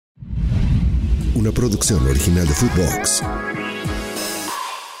una producción original de Footbox.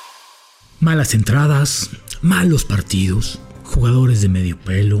 Malas entradas, malos partidos, jugadores de medio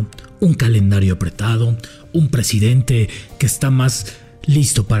pelo, un calendario apretado, un presidente que está más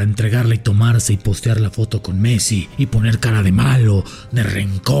listo para entregarla y tomarse y postear la foto con Messi y poner cara de malo, de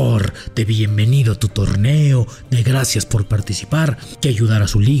rencor, de bienvenido a tu torneo, de gracias por participar, que ayudar a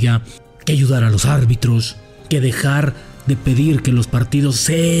su liga, que ayudar a los árbitros, que dejar de pedir que los partidos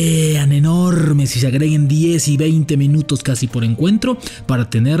sean enormes y se agreguen 10 y 20 minutos casi por encuentro para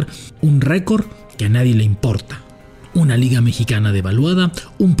tener un récord que a nadie le importa. Una liga mexicana devaluada,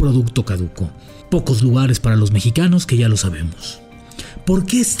 un producto caduco. Pocos lugares para los mexicanos que ya lo sabemos. ¿Por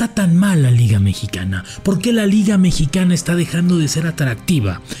qué está tan mal la Liga Mexicana? ¿Por qué la Liga Mexicana está dejando de ser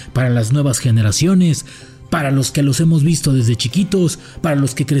atractiva para las nuevas generaciones? Para los que los hemos visto desde chiquitos, para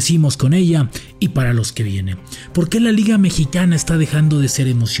los que crecimos con ella y para los que vienen. ¿Por qué la Liga Mexicana está dejando de ser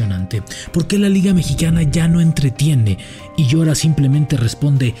emocionante? ¿Por qué la Liga Mexicana ya no entretiene y ahora simplemente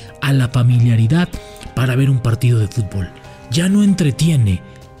responde a la familiaridad para ver un partido de fútbol? Ya no entretiene,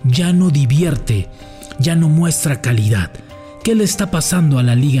 ya no divierte, ya no muestra calidad. ¿Qué le está pasando a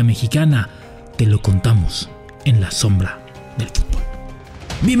la Liga Mexicana? Te lo contamos en La Sombra del Fútbol.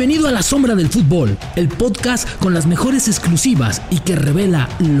 Bienvenido a La Sombra del Fútbol, el podcast con las mejores exclusivas y que revela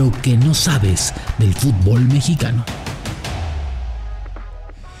lo que no sabes del fútbol mexicano.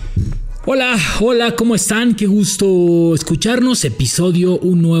 Hola, ¿cómo están? Qué gusto escucharnos.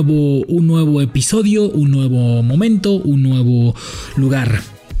 Un nuevo episodio, un nuevo momento, un nuevo lugar.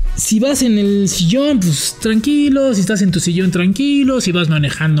 Si vas en el sillón, pues tranquilo. Si estás en tu sillón, tranquilo. Si vas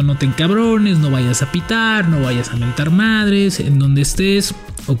manejando, no te encabrones, no vayas a pitar, no vayas a mentar madres, en donde estés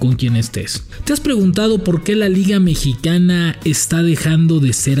o con quien estés. ¿Te has preguntado por qué la Liga Mexicana está dejando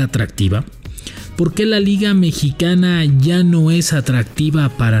de ser atractiva? ¿Por qué la Liga Mexicana ya no es atractiva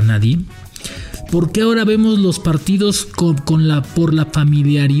para nadie? ¿Por qué ahora vemos los partidos por la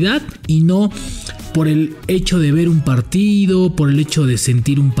familiaridad y no por el hecho de ver un partido, por el hecho de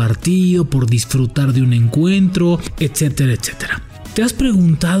sentir un partido, por disfrutar de un encuentro, etcétera, etcétera? ¿Te has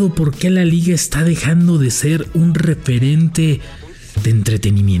preguntado por qué la liga está dejando de ser un referente de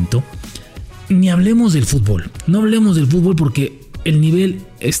entretenimiento? Ni hablemos del fútbol, no hablemos del fútbol porque el nivel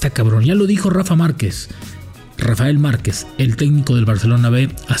está cabrón. Ya lo dijo Rafael Márquez, el técnico del Barcelona B,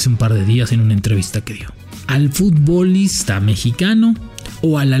 hace un par de días en una entrevista que dio. Al futbolista mexicano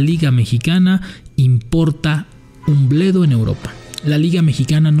o a la Liga Mexicana importa un bledo en Europa. La Liga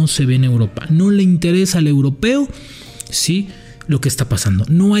Mexicana no se ve en Europa. No le interesa al europeo, sí, lo que está pasando.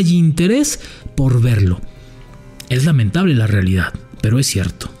 No hay interés por verlo. Es lamentable la realidad, pero es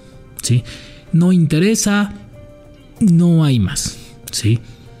cierto, sí. No interesa, no hay más, sí.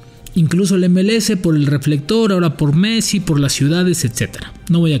 Incluso el MLS por el reflector, ahora por Messi, por las ciudades, etcétera.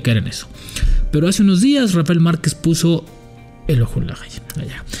 No voy a caer en eso. Pero hace unos días Rafael Márquez puso el ojo en la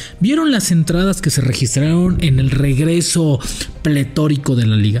allá. ¿Vieron las entradas que se registraron en el regreso pletórico de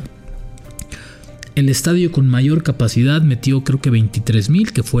la liga? El estadio con mayor capacidad metió creo que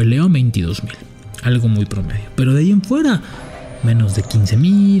 23,000, que fue León 22,000. Algo muy promedio. Pero de ahí en fuera, menos de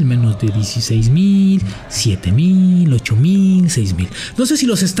 15,000, menos de 16,000, 7,000, 8,000, 6,000. No sé si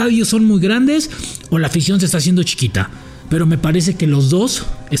los estadios son muy grandes o la afición se está haciendo chiquita, pero me parece que los dos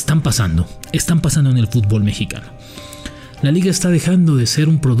están pasando en el fútbol mexicano. La liga está dejando de ser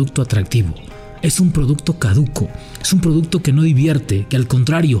un producto atractivo. Es un producto caduco, es un producto que no divierte, que al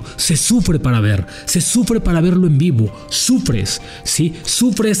contrario, se sufre para verlo en vivo, sufres, ¿sí?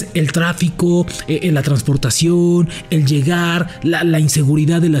 Sufres el tráfico, la transportación, el llegar, la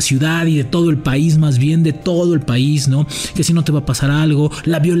inseguridad de la ciudad y de todo el país, más bien de todo el país, ¿no? Que si no te va a pasar algo,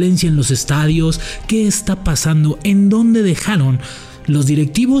 la violencia en los estadios, ¿qué está pasando? ¿En dónde dejaron los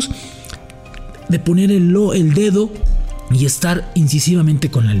directivos de poner el dedo y estar incisivamente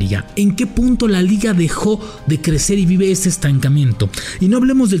con la liga? ¿En qué punto la liga dejó de crecer y vive este estancamiento? Y no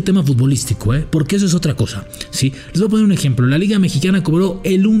hablemos del tema futbolístico, porque eso es otra cosa, ¿sí? Les voy a poner un ejemplo. La Liga Mexicana cobró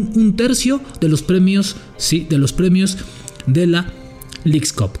un tercio de los premios, ¿sí? De los premios de la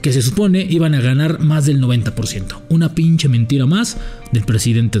Leagues Cup, que se supone iban a ganar más del 90%. Una pinche mentira más del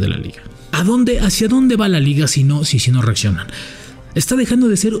presidente de la liga. ¿Hacia dónde va la liga si no reaccionan? Está dejando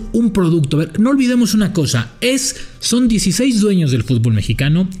de ser un producto. A ver, no olvidemos una cosa. Son 16 dueños del fútbol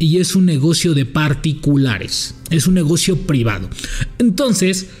mexicano y es un negocio de particulares. Es un negocio privado.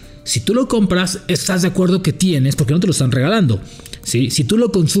 Entonces, si tú lo compras, estás de acuerdo que tienes, porque no te lo están regalando. ¿Sí? Si tú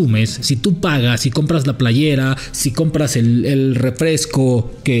lo consumes, si tú pagas, si compras la playera, si compras el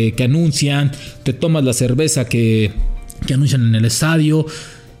refresco que anuncian, te tomas la cerveza que anuncian en el estadio,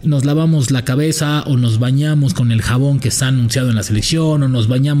 nos lavamos la cabeza o nos bañamos con el jabón que está anunciado en la selección o nos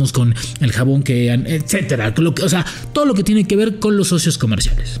bañamos con el jabón que, etcétera, o sea, todo lo que tiene que ver con los socios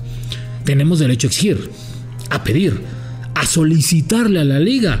comerciales. Tenemos derecho a exigir, a pedir, a solicitarle a la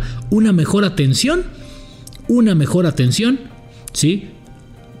liga una mejor atención, ¿sí?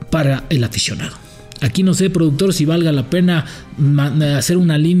 Para el aficionado. Aquí no sé, productor, si valga la pena hacer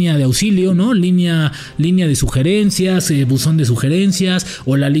una línea de auxilio, ¿no? Línea de sugerencias, buzón de sugerencias,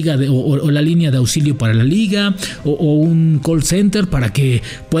 o la liga o la línea de auxilio para la liga, o un call center para que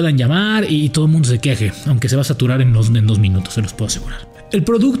puedan llamar y todo el mundo se queje, aunque se va a saturar en 2 minutos, se los puedo asegurar. El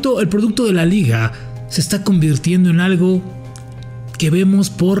producto de la liga se está convirtiendo en algo que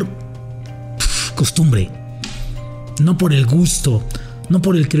vemos por costumbre, no por el gusto, no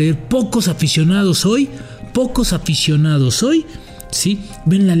por el creer. Pocos aficionados hoy, ¿sí?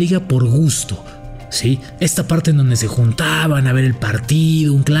 Ven la liga por gusto, ¿sí? Esta parte en donde se juntaban a ver el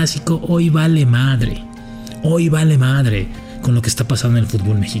partido, un clásico, hoy vale madre con lo que está pasando en el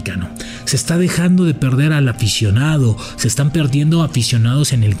fútbol mexicano. Se está dejando de perder al aficionado, se están perdiendo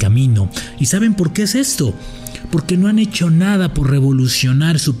aficionados en el camino. ¿Y saben por qué es esto? Porque no han hecho nada por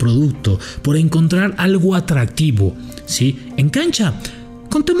revolucionar su producto, por encontrar algo atractivo, ¿sí? En cancha,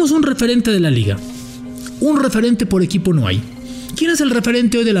 contemos un referente de la liga. Un referente por equipo no hay. ¿Quién es el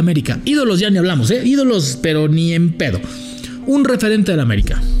referente hoy del América? Ídolos ya ni hablamos, ídolos, pero ni en pedo. Un referente del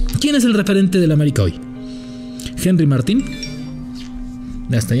América. ¿Quién es el referente del América hoy? Henry Martín.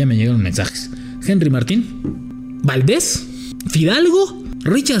 Hasta ya me llegaron mensajes. Henry Martín, Valdés, Fidalgo,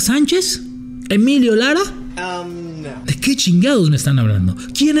 Richard Sánchez, Emilio Lara. No. ¿De qué chingados me están hablando?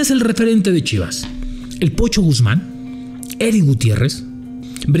 ¿Quién es el referente de Chivas? El Pocho Guzmán, Eric Gutiérrez,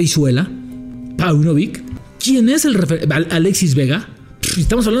 Brizuela, Paunovic. ¿Quién es el referente? Alexis Vega.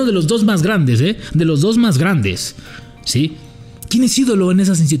 Estamos hablando de los dos más grandes, de los dos más grandes, ¿sí? ¿Quién es ídolo en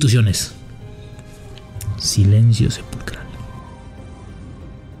esas instituciones? Silencio sepulcral.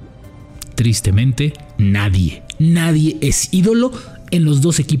 Tristemente, nadie es ídolo en los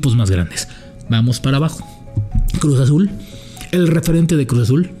dos equipos más grandes. Vamos para abajo. Cruz Azul, el referente de Cruz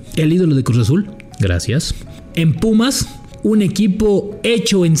Azul, el ídolo de Cruz Azul. Gracias. En Pumas, un equipo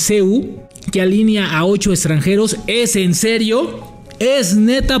hecho en CEU que alinea a 8 extranjeros. ¿Es en serio? ¿Es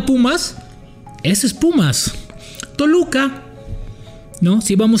neta Pumas? Ese es Pumas. Toluca, ¿no?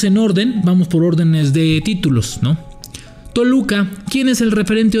 Si vamos en orden, vamos por órdenes de títulos, ¿no? Toluca, ¿quién es el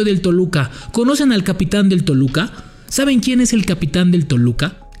referente hoy del Toluca? ¿Conocen al capitán del Toluca? ¿Saben quién es el capitán del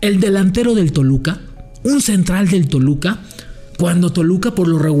Toluca? El delantero del Toluca, un central del Toluca. Cuando Toluca por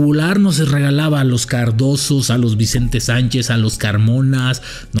lo regular nos regalaba a los Cardosos, a los Vicente Sánchez, a los Carmonas,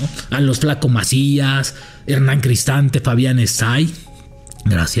 ¿no? A los Flaco Macías, Hernán Cristante, Fabián Estay.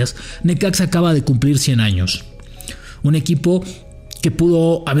 Gracias. Necaxa acaba de cumplir 100 años. Un equipo que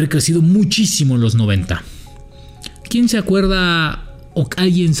pudo haber crecido muchísimo en los 90. ¿Quién se acuerda o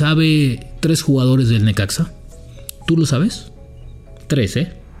alguien sabe 3 jugadores del Necaxa? ¿Tú lo sabes? 3,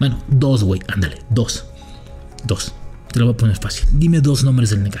 Bueno, 2, güey. Ándale, 2. Te lo voy a poner fácil. Dime 2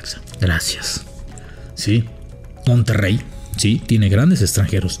 nombres del Necaxa. Gracias. Sí. Monterrey. Sí, tiene grandes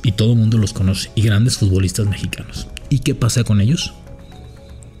extranjeros y todo el mundo los conoce. Y grandes futbolistas mexicanos. ¿Y qué pasa con ellos?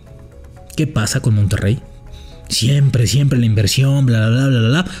 ¿Qué pasa con Monterrey? Siempre la inversión, bla, bla, bla, bla,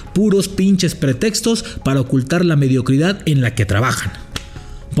 bla. Puros pinches pretextos para ocultar la mediocridad en la que trabajan.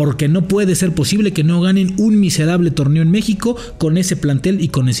 Porque no puede ser posible que no ganen un miserable torneo en México con ese plantel y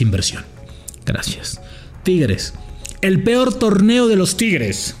con esa inversión. Gracias. Tigres. El peor torneo de los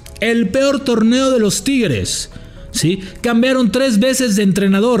Tigres. ¿Sí? Cambiaron 3 veces de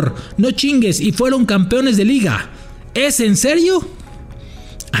entrenador. No chingues. Y fueron campeones de liga. ¿Es en serio?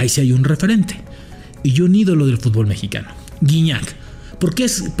 Ahí sí hay un referente. Y un ídolo del fútbol mexicano. Guiñac. ¿Por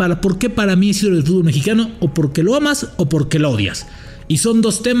qué para mí es ídolo del fútbol mexicano? O porque lo amas o porque lo odias. Y son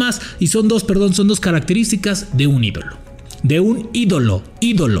dos características de un ídolo. Ídolo.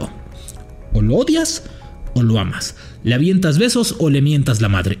 O lo odias o lo amas. Le avientas besos o le mientas la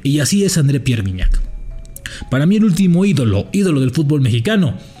madre. Y así es André Pierre Guiñac. Para mí el último ídolo del fútbol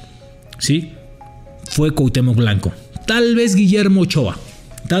mexicano, ¿sí? Fue Cuauhtémoc Blanco. Tal vez Guillermo Ochoa,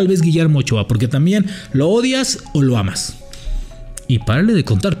 porque también lo odias o lo amas. Y párale de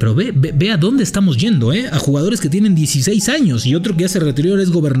contar, pero ve a dónde estamos yendo, a jugadores que tienen 16 años y otro que ya se retiró, es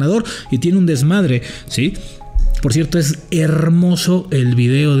gobernador y tiene un desmadre, ¿sí? Por cierto, es hermoso el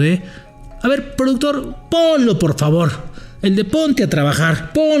video de... A ver, productor, ponlo por favor. El de ponte a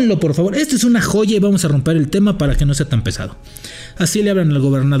trabajar, ponlo por favor. Esto es una joya y vamos a romper el tema para que no sea tan pesado. Así le hablan al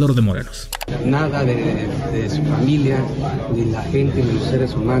gobernador de Morelos. Nada de su familia, ni la gente, ni los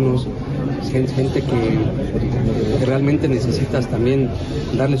seres humanos, gente que realmente necesitas también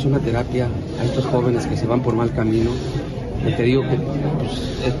darles una terapia a estos jóvenes que se van por mal camino. Y te digo que pues,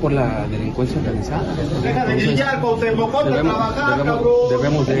 es por la delincuencia organizada.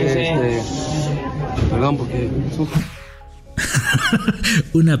 Debemos de perdón, porque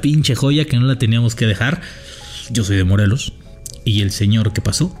una pinche joya que no la teníamos que dejar. Yo soy de Morelos y el señor que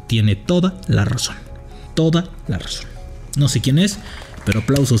pasó tiene toda la razón. Toda la razón. No sé quién es, pero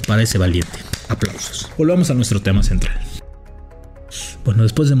aplausos para ese valiente. Aplausos. Volvamos a nuestro tema central. Bueno,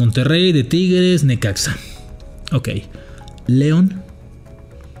 después de Monterrey, de Tigres, Necaxa. Ok. León.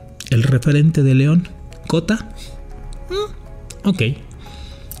 El referente de León. Cota. Ok.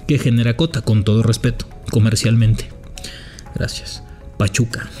 ¿Qué genera Cota? Con todo respeto. Comercialmente. Gracias.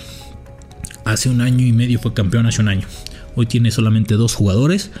 Pachuca. Hace 1 año y medio fue campeón, hace 1 año. Hoy tiene solamente 2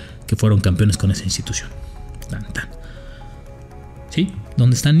 jugadores que fueron campeones con esa institución. Tan. ¿Sí?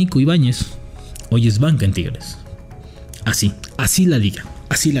 ¿Dónde está Nico Ibáñez? Hoy es banca en Tigres. Así la liga.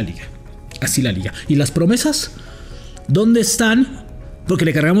 ¿Y las promesas? ¿Dónde están? Porque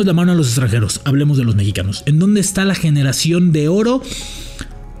le cargamos la mano a los extranjeros. Hablemos de los mexicanos. ¿En dónde está la generación de oro?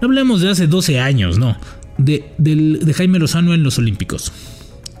 No hablemos de hace 12 años, no. De Jaime Lozano en los Olímpicos.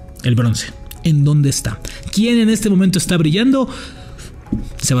 El bronce. ¿En dónde está? ¿Quién en este momento está brillando?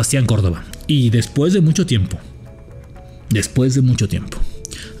 Sebastián Córdoba. Y después de mucho tiempo.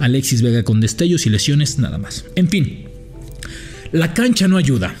 Alexis Vega con destellos y lesiones nada más. En fin. La cancha no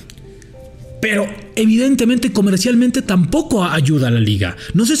ayuda. Pero evidentemente comercialmente tampoco ayuda a la liga.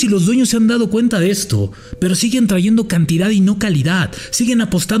 No sé si los dueños se han dado cuenta de esto, pero siguen trayendo cantidad y no calidad. Siguen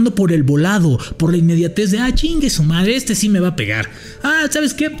apostando por el volado, por la inmediatez de chingue su madre, este sí me va a pegar.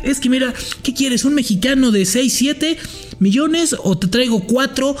 ¿Sabes qué? Es que mira, ¿qué quieres? ¿Un mexicano de 6, 7 millones o te traigo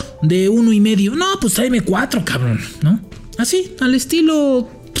 4 de 1.5? No, pues tráeme 4, cabrón, ¿no? Así, al estilo...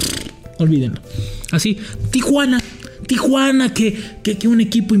 olvídenlo. Así, Tijuana, que un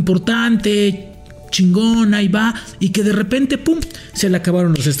equipo importante, chingón, ahí va, y que de repente, pum, se le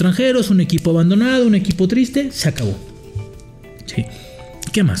acabaron los extranjeros, un equipo abandonado, un equipo triste, se acabó. Sí.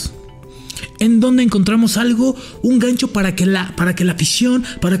 ¿Qué más? ¿En dónde encontramos algo? Un gancho para que la afición,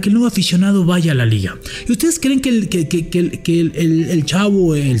 para que el nuevo aficionado vaya a la liga. ¿Y ustedes creen que el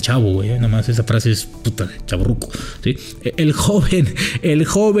chavo, nada más esa frase es puta, chavorruco, ¿sí? El joven el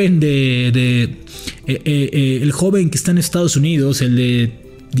joven que está en Estados Unidos, el de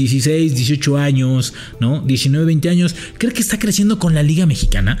 16, 18 años, ¿no? 19, 20 años, ¿cree que está creciendo con la Liga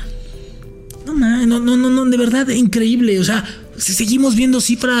Mexicana? No, de verdad, increíble. O sea, si seguimos viendo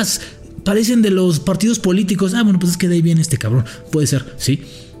cifras, parecen de los partidos políticos. Bueno, pues es que de ahí viene este cabrón. Puede ser, sí.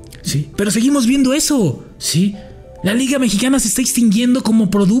 Pero seguimos viendo eso, sí. La Liga Mexicana se está extinguiendo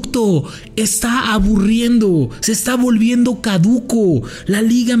como producto. Está aburriendo. Se está volviendo caduco. La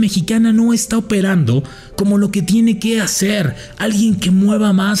Liga Mexicana no está operando como lo que tiene que hacer. Alguien que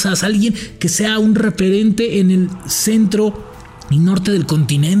mueva masas. Alguien que sea un referente en el centro y norte del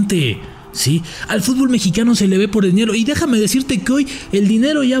continente. Sí, al fútbol mexicano se le ve por el dinero. Y déjame decirte que hoy el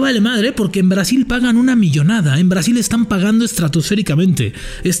dinero ya vale madre, porque en Brasil pagan una millonada. En Brasil están pagando estratosféricamente.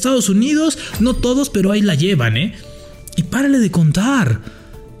 Estados Unidos, no todos, pero ahí la llevan, Y párale de contar.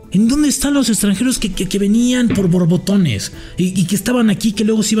 ¿En dónde están los extranjeros que venían por borbotones y que estaban aquí, que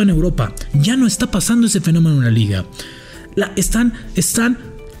luego se iban a Europa? Ya no está pasando ese fenómeno en la liga. Están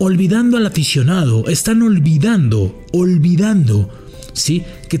olvidando al aficionado. Están olvidando, ¿sí?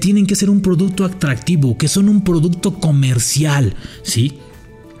 Que tienen que ser un producto atractivo, que son un producto comercial, ¿sí?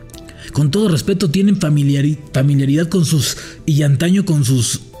 Con todo respeto, tienen familiaridad con sus, y antaño con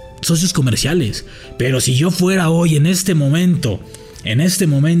sus socios comerciales. Pero si yo fuera hoy, en este momento,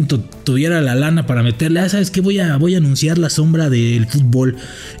 tuviera la lana para meterle, ¿sabes qué? Voy a anunciar la sombra del fútbol.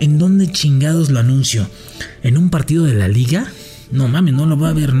 ¿En dónde chingados lo anuncio? ¿En un partido de la liga? No mames, no lo va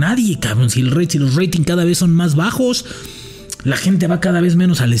a ver nadie, cabrón. Si los ratings cada vez son más bajos, la gente va cada vez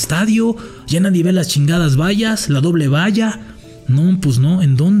menos al estadio, ya nadie ve las chingadas vallas, la doble valla. No, pues no,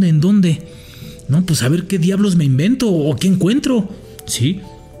 ¿en dónde? No, pues a ver qué diablos me invento o qué encuentro, ¿sí?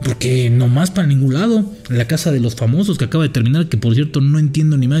 Porque nomás para ningún lado. La casa de los famosos que acaba de terminar, que por cierto no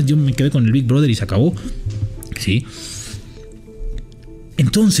entiendo ni más, yo me quedé con el Big Brother y se acabó, ¿sí?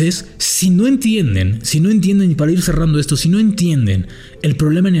 Entonces, si no entienden, y para ir cerrando esto, si no entienden el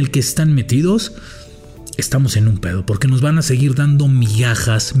problema en el que están metidos, estamos en un pedo, porque nos van a seguir dando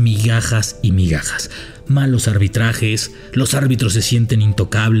migajas, migajas y migajas. Malos arbitrajes, los árbitros se sienten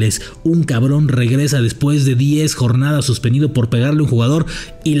intocables, un cabrón regresa después de 10 jornadas suspendido por pegarle a un jugador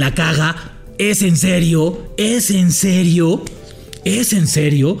y la caga. ¿Es en serio? ¿Es en serio? ¿Es en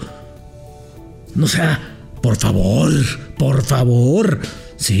serio? O sea, por favor,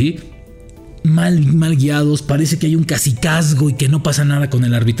 ¿sí? Mal guiados, parece que hay un cacicazgo y que no pasa nada con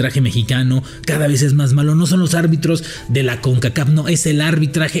el arbitraje mexicano, cada vez es más malo. No son los árbitros de la CONCACAF, no, es el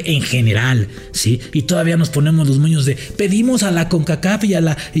arbitraje en general, ¿sí? Y todavía nos ponemos los moños de pedimos a la CONCACAF y a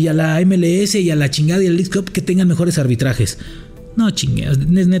la MLS y a la chingada y al League Cup que tengan mejores arbitrajes. No chingues,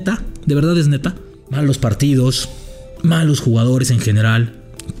 ¿es neta? ¿De verdad es neta? Malos partidos, malos jugadores en general,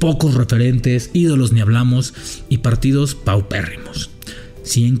 pocos referentes, ídolos ni hablamos y partidos paupérrimos.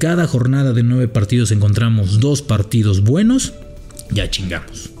 Si en cada jornada de 9 partidos encontramos 2 partidos buenos, ya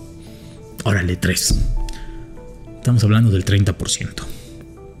chingamos. Órale, 3. Estamos hablando del 30%.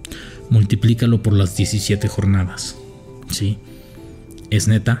 Multiplícalo por las 17 jornadas. ¿Sí? ¿Es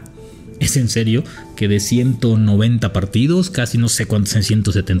neta? ¿Es en serio que de 190 partidos, casi no sé cuántos, en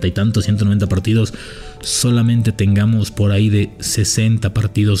 170 y tantos, 190 partidos, solamente tengamos por ahí de 60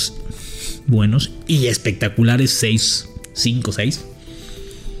 partidos buenos y espectaculares 5, 6?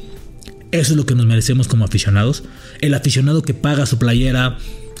 Eso es lo que nos merecemos como aficionados. El aficionado que paga su playera,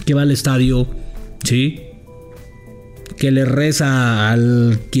 que va al estadio, ¿sí? Que le reza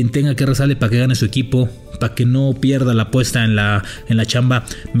al quien tenga que rezarle para que gane su equipo, para que no pierda la apuesta en la chamba,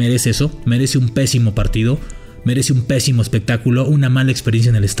 merece eso. Merece un pésimo partido, merece un pésimo espectáculo, una mala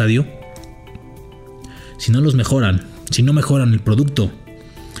experiencia en el estadio. Si no mejoran el producto,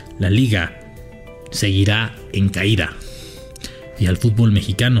 la liga seguirá en caída. Y al fútbol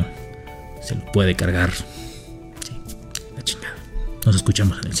mexicano se lo puede cargar. Sí, la chingada. Nos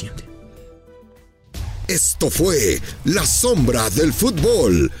escuchamos en el siguiente. Esto fue La Sombra del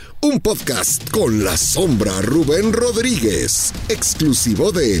Fútbol, un podcast con La Sombra Rubén Rodríguez,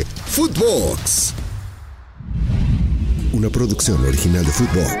 exclusivo de Footbox. Una producción original de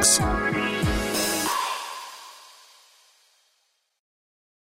Footbox.